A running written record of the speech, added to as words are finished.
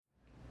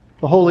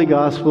The Holy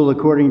Gospel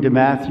according to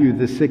Matthew,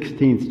 the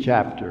 16th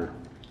chapter.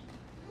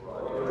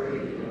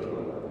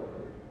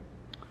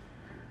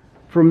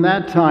 From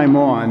that time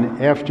on,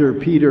 after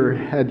Peter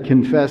had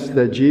confessed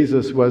that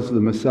Jesus was the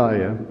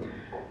Messiah,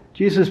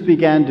 Jesus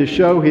began to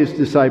show his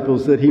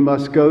disciples that he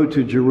must go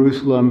to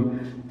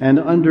Jerusalem and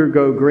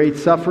undergo great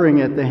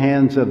suffering at the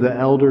hands of the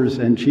elders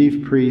and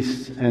chief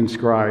priests and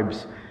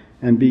scribes,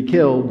 and be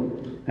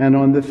killed, and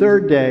on the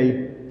third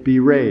day be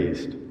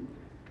raised.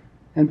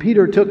 And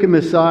Peter took him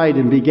aside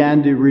and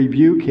began to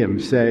rebuke him,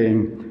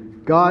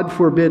 saying, "God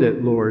forbid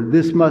it, Lord,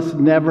 this must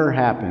never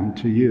happen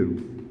to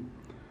you."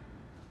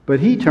 But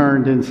he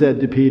turned and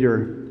said to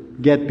Peter,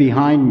 "Get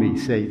behind me,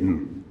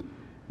 Satan.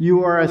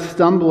 You are a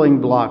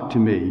stumbling block to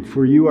me,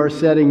 for you are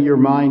setting your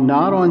mind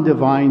not on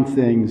divine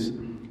things,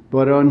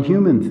 but on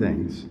human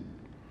things."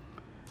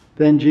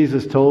 Then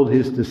Jesus told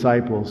his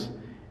disciples,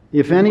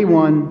 If any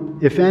want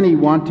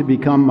to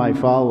become my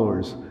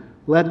followers,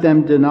 let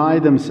them deny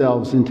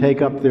themselves and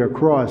take up their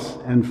cross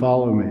and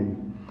follow me.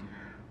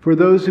 For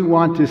those who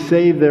want to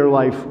save their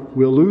life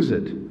will lose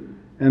it,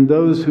 and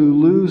those who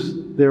lose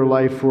their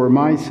life for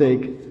my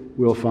sake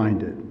will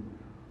find it.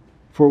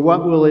 For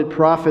what will it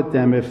profit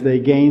them if they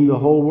gain the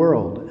whole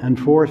world and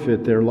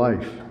forfeit their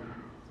life?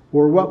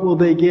 Or what will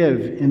they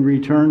give in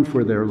return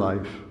for their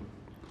life?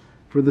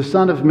 For the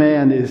Son of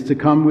Man is to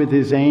come with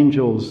his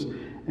angels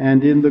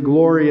and in the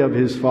glory of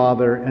his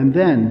Father, and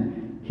then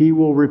he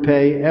will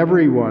repay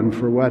everyone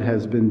for what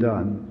has been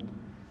done.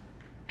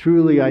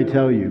 Truly I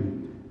tell you,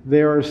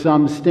 there are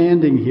some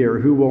standing here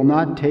who will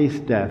not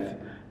taste death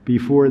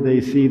before they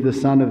see the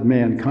Son of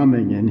Man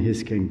coming in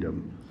his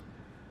kingdom.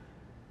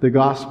 The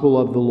Gospel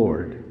of the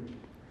Lord.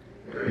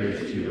 Praise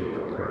to you,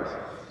 Lord Christ.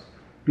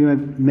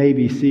 You may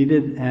be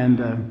seated, and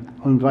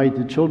I'll invite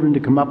the children to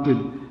come up with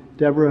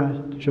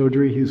Deborah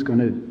Chaudhry, who's going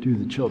to do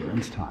the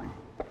children's time,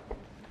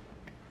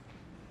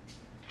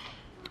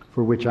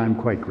 for which I'm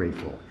quite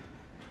grateful.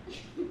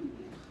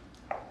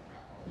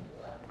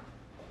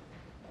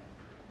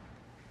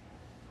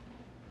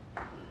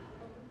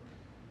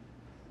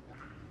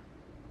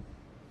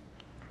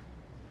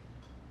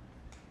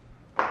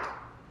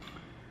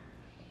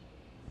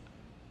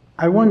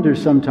 I wonder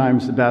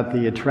sometimes about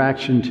the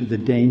attraction to the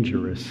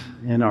dangerous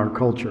in our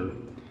culture.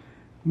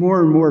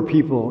 More and more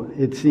people,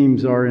 it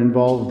seems, are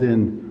involved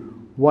in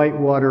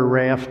whitewater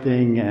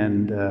rafting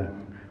and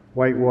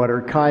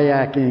whitewater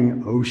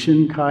kayaking,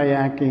 ocean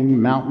kayaking,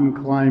 mountain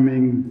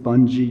climbing,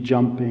 bungee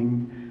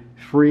jumping,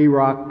 free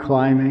rock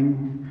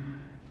climbing,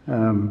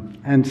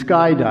 and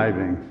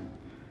skydiving.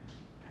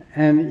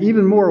 And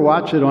even more,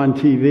 watch it on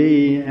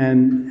TV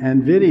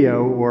and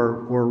video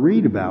or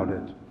read about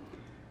it.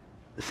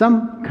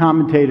 Some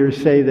commentators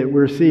say that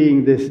we're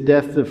seeing this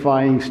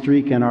death-defying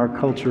streak in our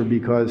culture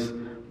because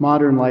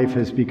modern life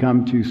has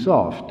become too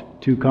soft,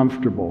 too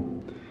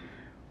comfortable.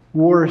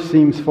 War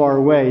seems far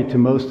away to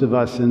most of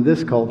us in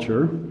this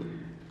culture.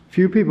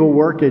 Few people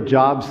work at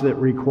jobs that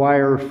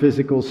require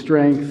physical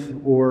strength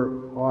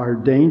or are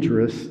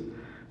dangerous.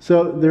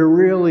 So there are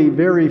really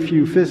very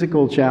few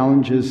physical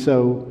challenges,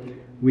 so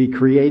we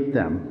create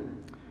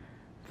them.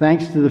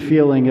 Thanks to the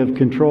feeling of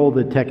control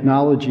that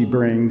technology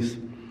brings,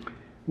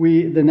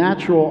 the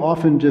natural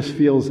often just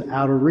feels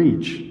out of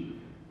reach.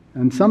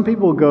 And some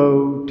people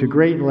go to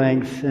great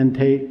lengths and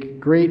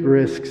take great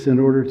risks in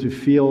order to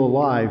feel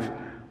alive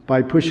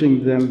by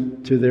pushing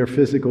them to their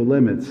physical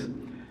limits,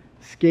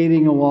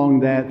 skating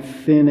along that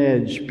thin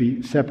edge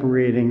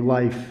separating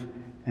life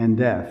and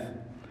death.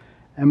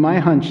 And my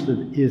hunch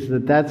is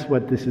that that's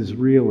what this is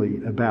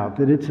really about,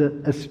 that it's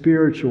a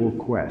spiritual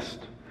quest,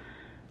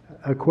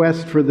 a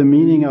quest for the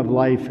meaning of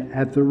life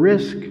at the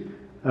risk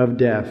of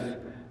death,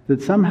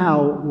 that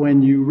somehow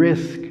when you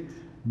risk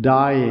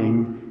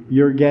dying,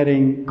 you're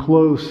getting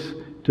close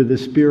to the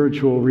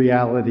spiritual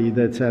reality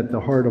that's at the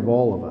heart of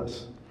all of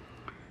us.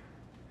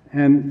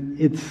 And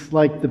it's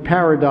like the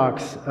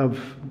paradox of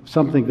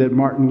something that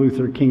Martin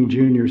Luther King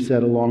Jr.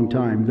 said a long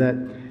time, that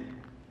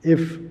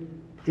if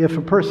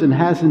a person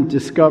hasn't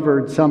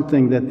discovered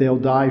something that they'll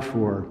die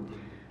for,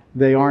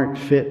 they aren't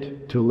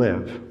fit to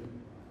live.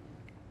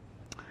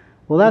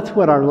 Well, that's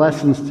what our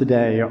lessons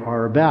today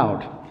are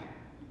about.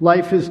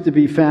 Life is to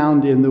be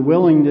found in the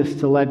willingness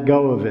to let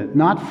go of it,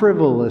 not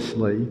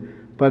frivolously,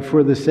 but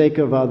for the sake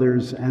of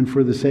others and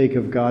for the sake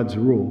of God's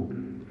rule.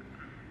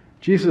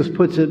 Jesus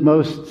puts it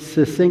most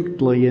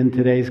succinctly in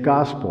today's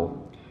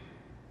gospel.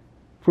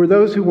 For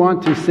those who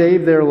want to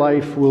save their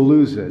life will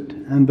lose it,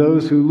 and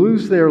those who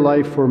lose their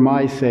life for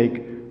my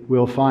sake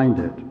will find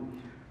it.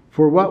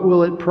 For what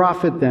will it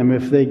profit them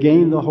if they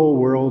gain the whole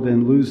world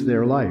and lose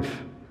their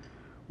life?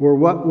 Or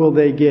what will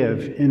they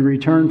give in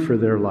return for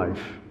their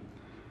life?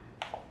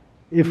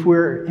 If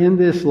we're in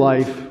this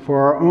life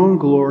for our own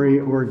glory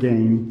or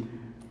gain,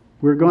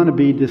 we're going to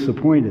be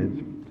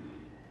disappointed.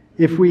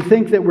 If we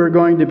think that we're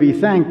going to be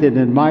thanked and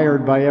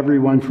admired by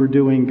everyone for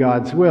doing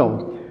God's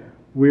will,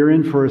 we're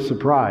in for a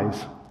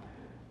surprise.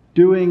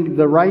 Doing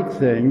the right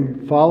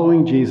thing,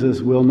 following Jesus,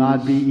 will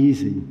not be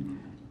easy.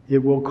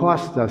 It will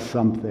cost us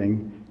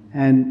something,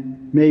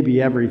 and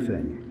maybe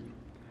everything.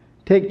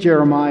 Take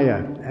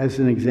Jeremiah as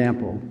an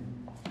example.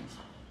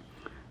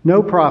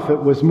 No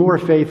prophet was more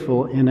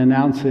faithful in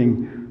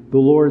announcing the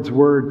Lord's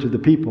word to the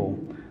people.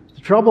 The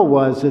trouble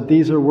was that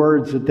these are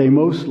words that they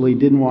mostly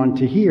didn't want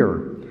to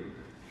hear.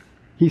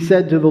 He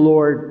said to the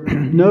Lord,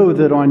 "Know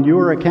that on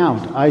your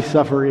account I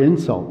suffer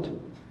insult."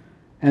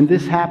 And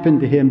this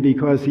happened to him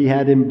because he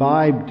had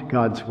imbibed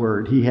God's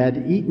word. He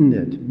had eaten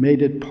it,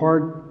 made it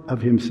part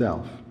of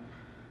himself.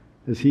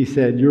 As he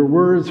said, "Your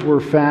words were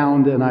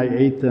found and I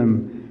ate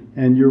them,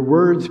 and your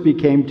words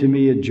became to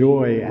me a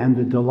joy and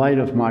the delight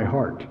of my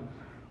heart.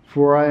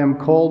 For I am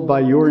called by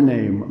your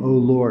name, O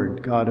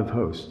Lord, God of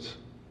hosts."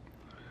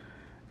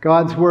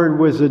 God's word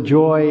was a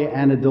joy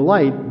and a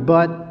delight,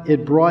 but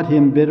it brought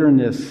him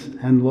bitterness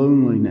and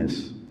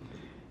loneliness.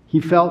 He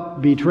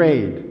felt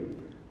betrayed.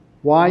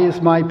 "Why is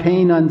my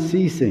pain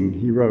unceasing?"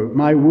 he wrote,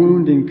 "my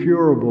wound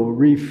incurable,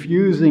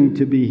 refusing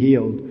to be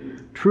healed?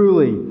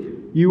 Truly,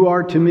 you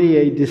are to me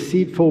a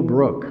deceitful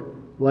brook,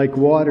 like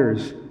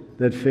waters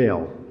that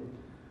fail."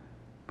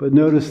 But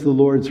notice the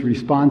Lord's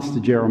response to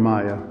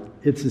Jeremiah.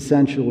 It's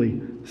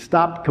essentially,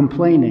 "Stop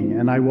complaining,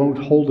 and I won't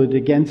hold it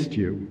against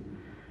you.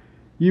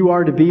 You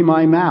are to be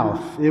my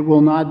mouth. It will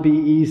not be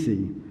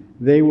easy.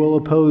 They will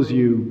oppose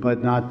you,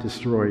 but not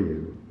destroy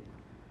you."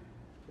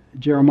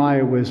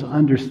 Jeremiah was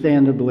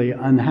understandably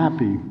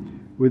unhappy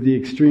with the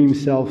extreme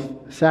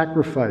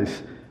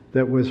self-sacrifice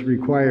that was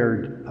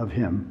required of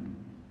him.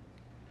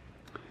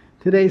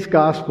 Today's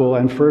gospel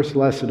and first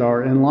lesson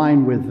are in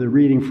line with the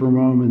reading from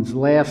Romans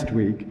last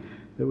week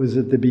that was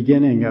at the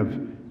beginning of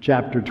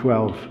chapter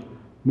 12,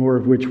 more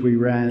of which we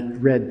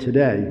read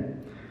today.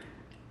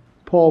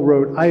 Paul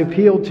wrote, "I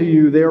appeal to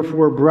you,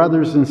 therefore,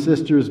 brothers and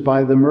sisters,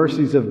 by the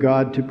mercies of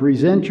God, to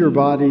present your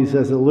bodies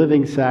as a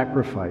living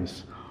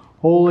sacrifice,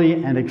 holy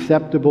and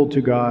acceptable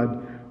to God,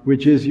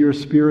 which is your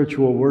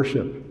spiritual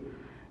worship.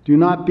 Do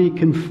not be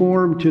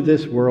conformed to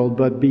this world,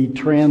 but be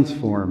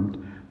transformed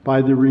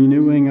by the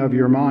renewing of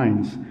your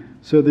minds,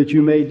 so that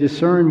you may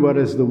discern what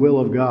is the will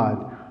of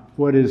God,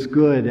 what is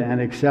good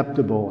and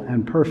acceptable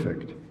and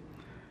perfect."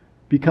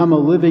 Become a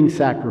living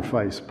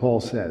sacrifice,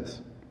 Paul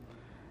says.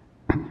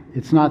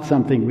 It's not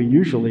something we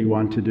usually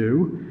want to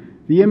do.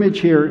 The image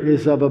here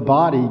is of a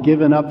body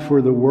given up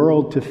for the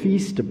world to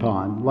feast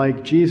upon,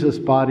 like Jesus'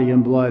 body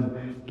and blood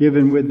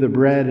given with the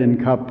bread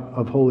and cup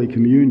of Holy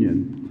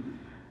Communion.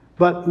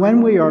 But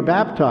when we are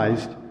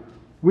baptized,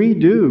 we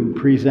do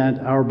present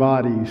our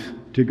bodies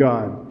to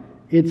God.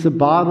 It's a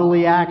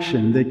bodily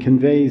action that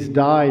conveys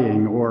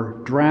dying or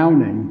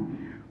drowning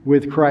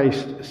with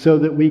Christ so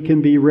that we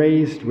can be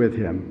raised with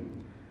him.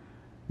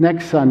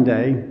 Next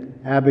Sunday,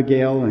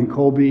 Abigail and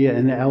Colby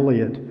and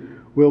Elliot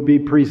will be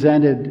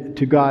presented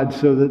to God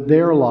so that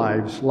their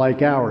lives,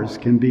 like ours,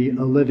 can be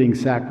a living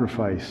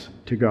sacrifice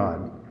to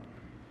God.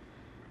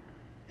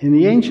 In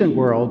the ancient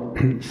world,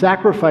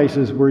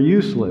 sacrifices were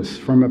useless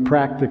from a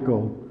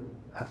practical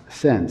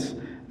sense.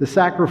 The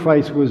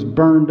sacrifice was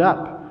burned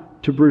up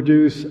to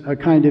produce a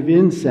kind of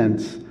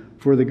incense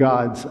for the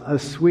gods, a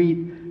sweet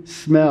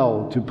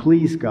smell to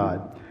please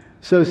God.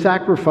 So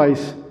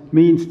sacrifice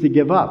means to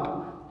give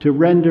up, to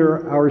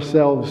render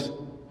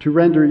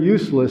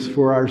useless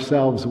for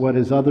ourselves what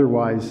is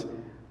otherwise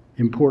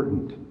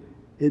important.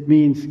 It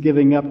means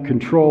giving up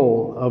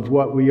control of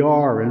what we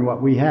are and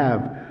what we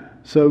have,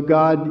 so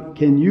God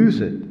can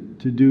use it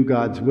to do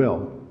God's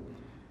will.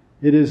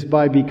 It is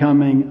by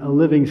becoming a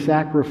living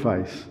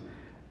sacrifice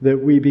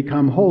that we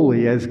become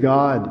holy as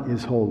God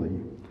is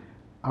holy.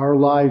 Our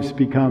lives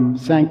become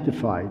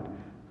sanctified,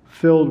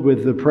 filled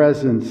with the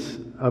presence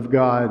of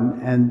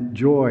God and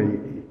joy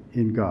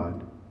in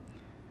God.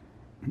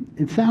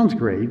 It sounds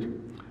great,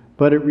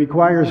 but it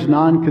requires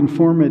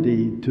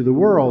nonconformity to the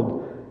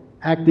world,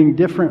 acting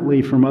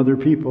differently from other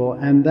people,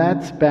 and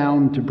that's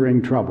bound to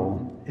bring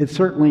trouble. It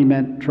certainly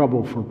meant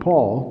trouble for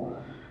Paul.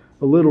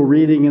 A little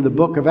reading in the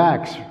book of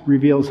Acts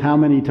reveals how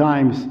many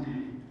times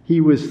he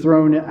was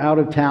thrown out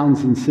of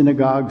towns and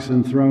synagogues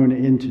and thrown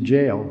into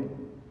jail.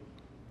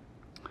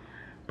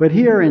 But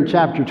here in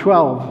chapter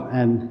 12,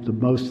 and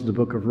most of the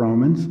book of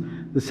Romans,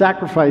 the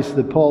sacrifice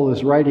that Paul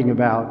is writing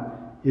about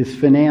is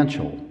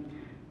financial.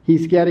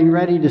 He's getting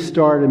ready to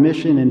start a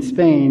mission in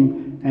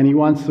Spain, and he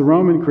wants the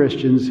Roman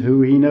Christians,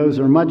 who he knows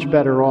are much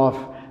better off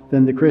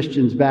than the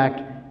Christians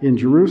back in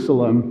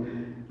Jerusalem,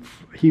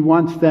 he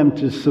wants them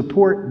to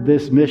support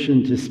this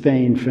mission to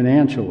Spain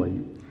financially.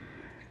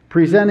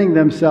 Presenting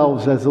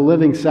themselves as a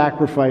living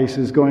sacrifice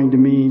is going to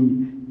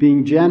mean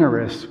being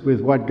generous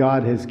with what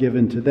God has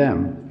given to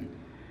them.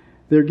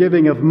 Their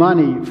giving of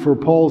money for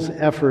Paul's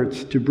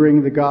efforts to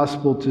bring the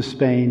gospel to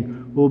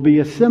Spain will be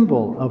a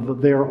symbol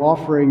of their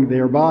offering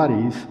their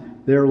bodies,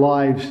 their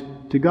lives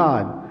to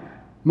God,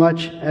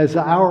 much as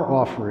our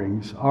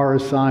offerings are a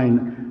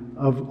sign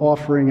of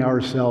offering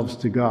ourselves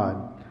to God,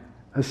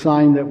 a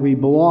sign that we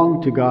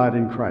belong to God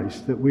in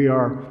Christ, that we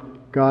are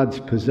God's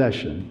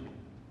possession.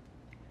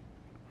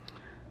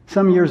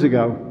 Some years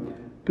ago,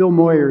 Bill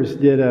Moyers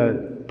did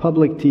a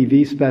public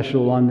TV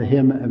special on the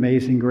hymn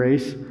Amazing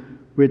Grace,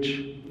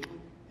 which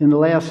in the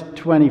last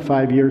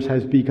 25 years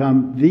has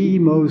become the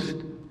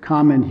most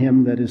common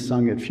hymn that is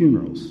sung at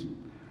funerals.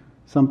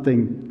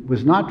 Something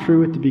was not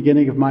true at the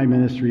beginning of my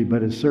ministry,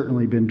 but has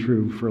certainly been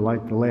true for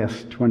like the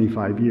last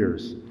 25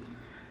 years.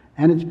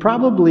 And it's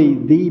probably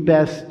the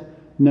best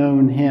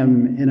known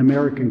hymn in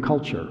American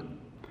culture.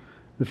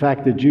 The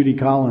fact that Judy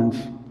Collins,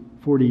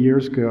 40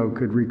 years ago,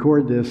 could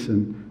record this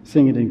and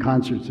sing it in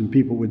concerts and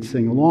people would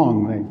sing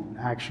along,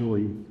 they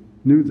actually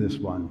knew this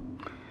one.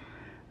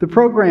 The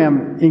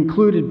program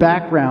included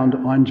background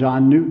on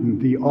John Newton,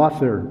 the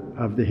author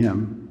of the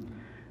hymn.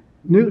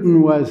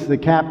 Newton was the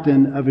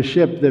captain of a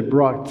ship that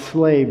brought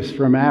slaves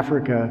from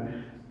Africa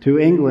to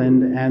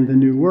England and the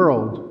New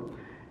World.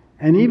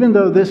 And even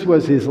though this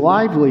was his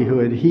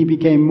livelihood, he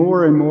became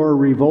more and more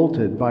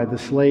revolted by the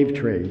slave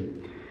trade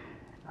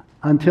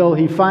until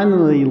he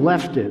finally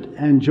left it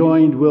and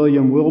joined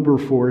William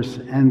Wilberforce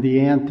and the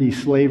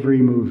anti-slavery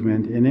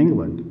movement in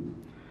England.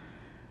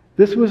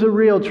 This was a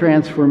real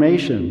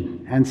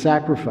transformation and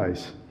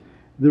sacrifice,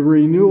 the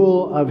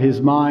renewal of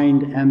his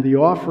mind and the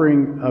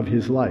offering of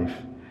his life.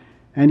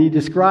 And he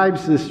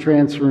describes this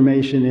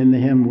transformation in the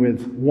hymn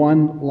with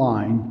one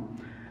line: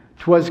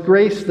 "'Twas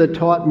grace that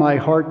taught my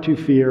heart to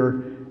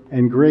fear,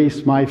 and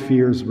grace my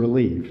fears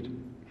relieved."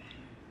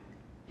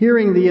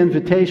 Hearing the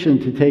invitation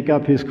to take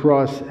up his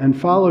cross and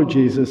follow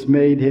Jesus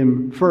made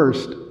him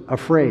first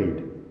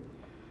afraid,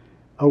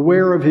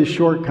 aware of his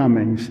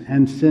shortcomings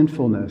and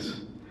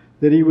sinfulness,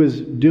 that he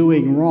was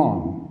doing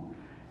wrong.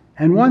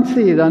 And once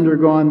he had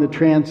undergone the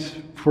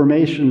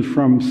transformation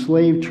from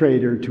slave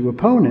trader to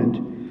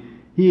opponent,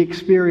 he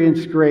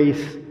experienced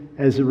grace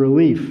as a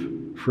relief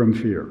from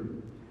fear.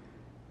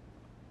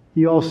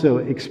 He also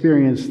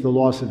experienced the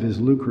loss of his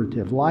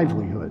lucrative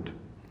livelihood.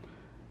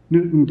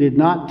 Newton did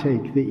not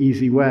take the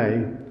easy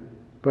way,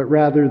 but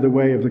rather the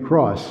way of the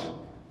cross,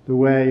 the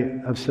way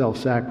of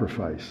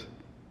self-sacrifice.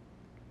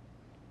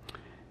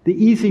 The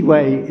easy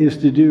way is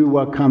to do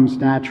what comes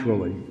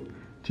naturally,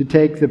 to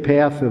take the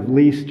path of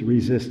least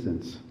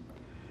resistance.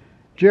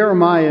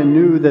 Jeremiah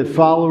knew that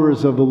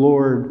followers of the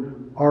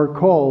Lord are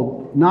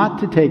called not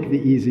to take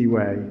the easy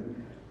way,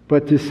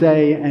 but to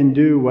say and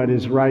do what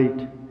is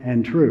right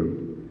and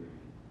true.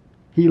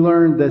 He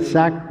learned that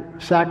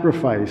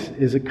sacrifice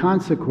is a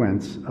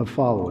consequence of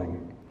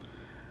following.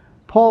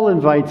 Paul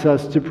invites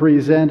us to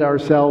present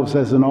ourselves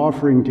as an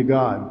offering to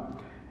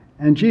God,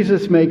 and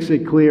Jesus makes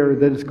it clear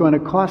that it's going to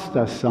cost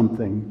us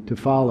something to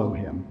follow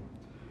him.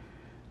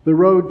 The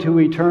road to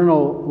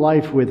eternal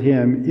life with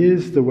him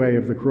is the way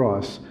of the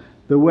cross,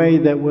 the way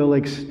that will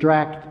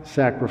extract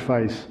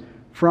sacrifice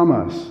from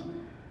us,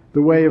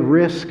 the way of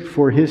risk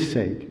for his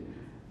sake,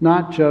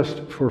 not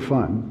just for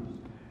fun.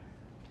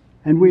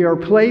 And we are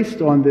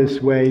placed on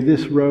this way,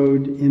 this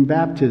road, in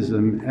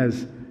baptism,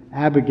 as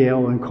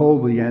Abigail and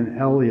Colby and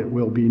Elliot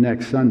will be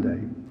next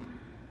Sunday.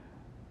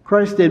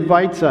 Christ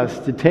invites us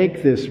to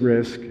take this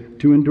risk,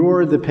 to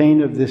endure the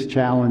pain of this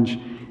challenge,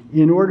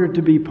 in order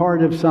to be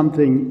part of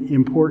something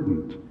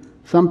important,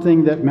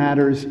 something that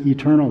matters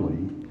eternally,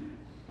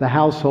 the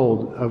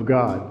household of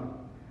God.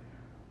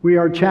 We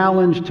are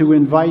challenged to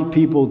invite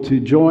people to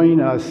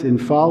join us in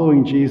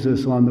following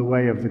Jesus on the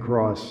way of the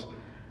cross,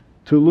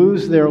 to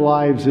lose their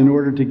lives in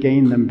order to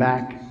gain them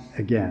back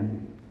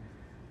again.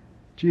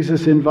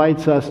 Jesus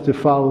invites us to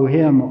follow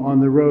him on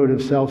the road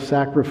of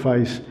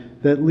self-sacrifice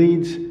that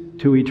leads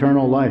to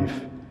eternal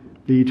life,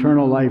 the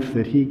eternal life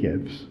that he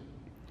gives.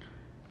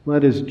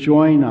 Let us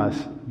join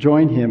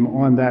him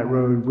on that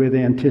road with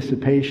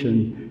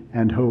anticipation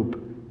and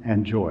hope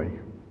and joy.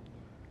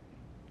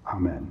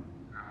 Amen.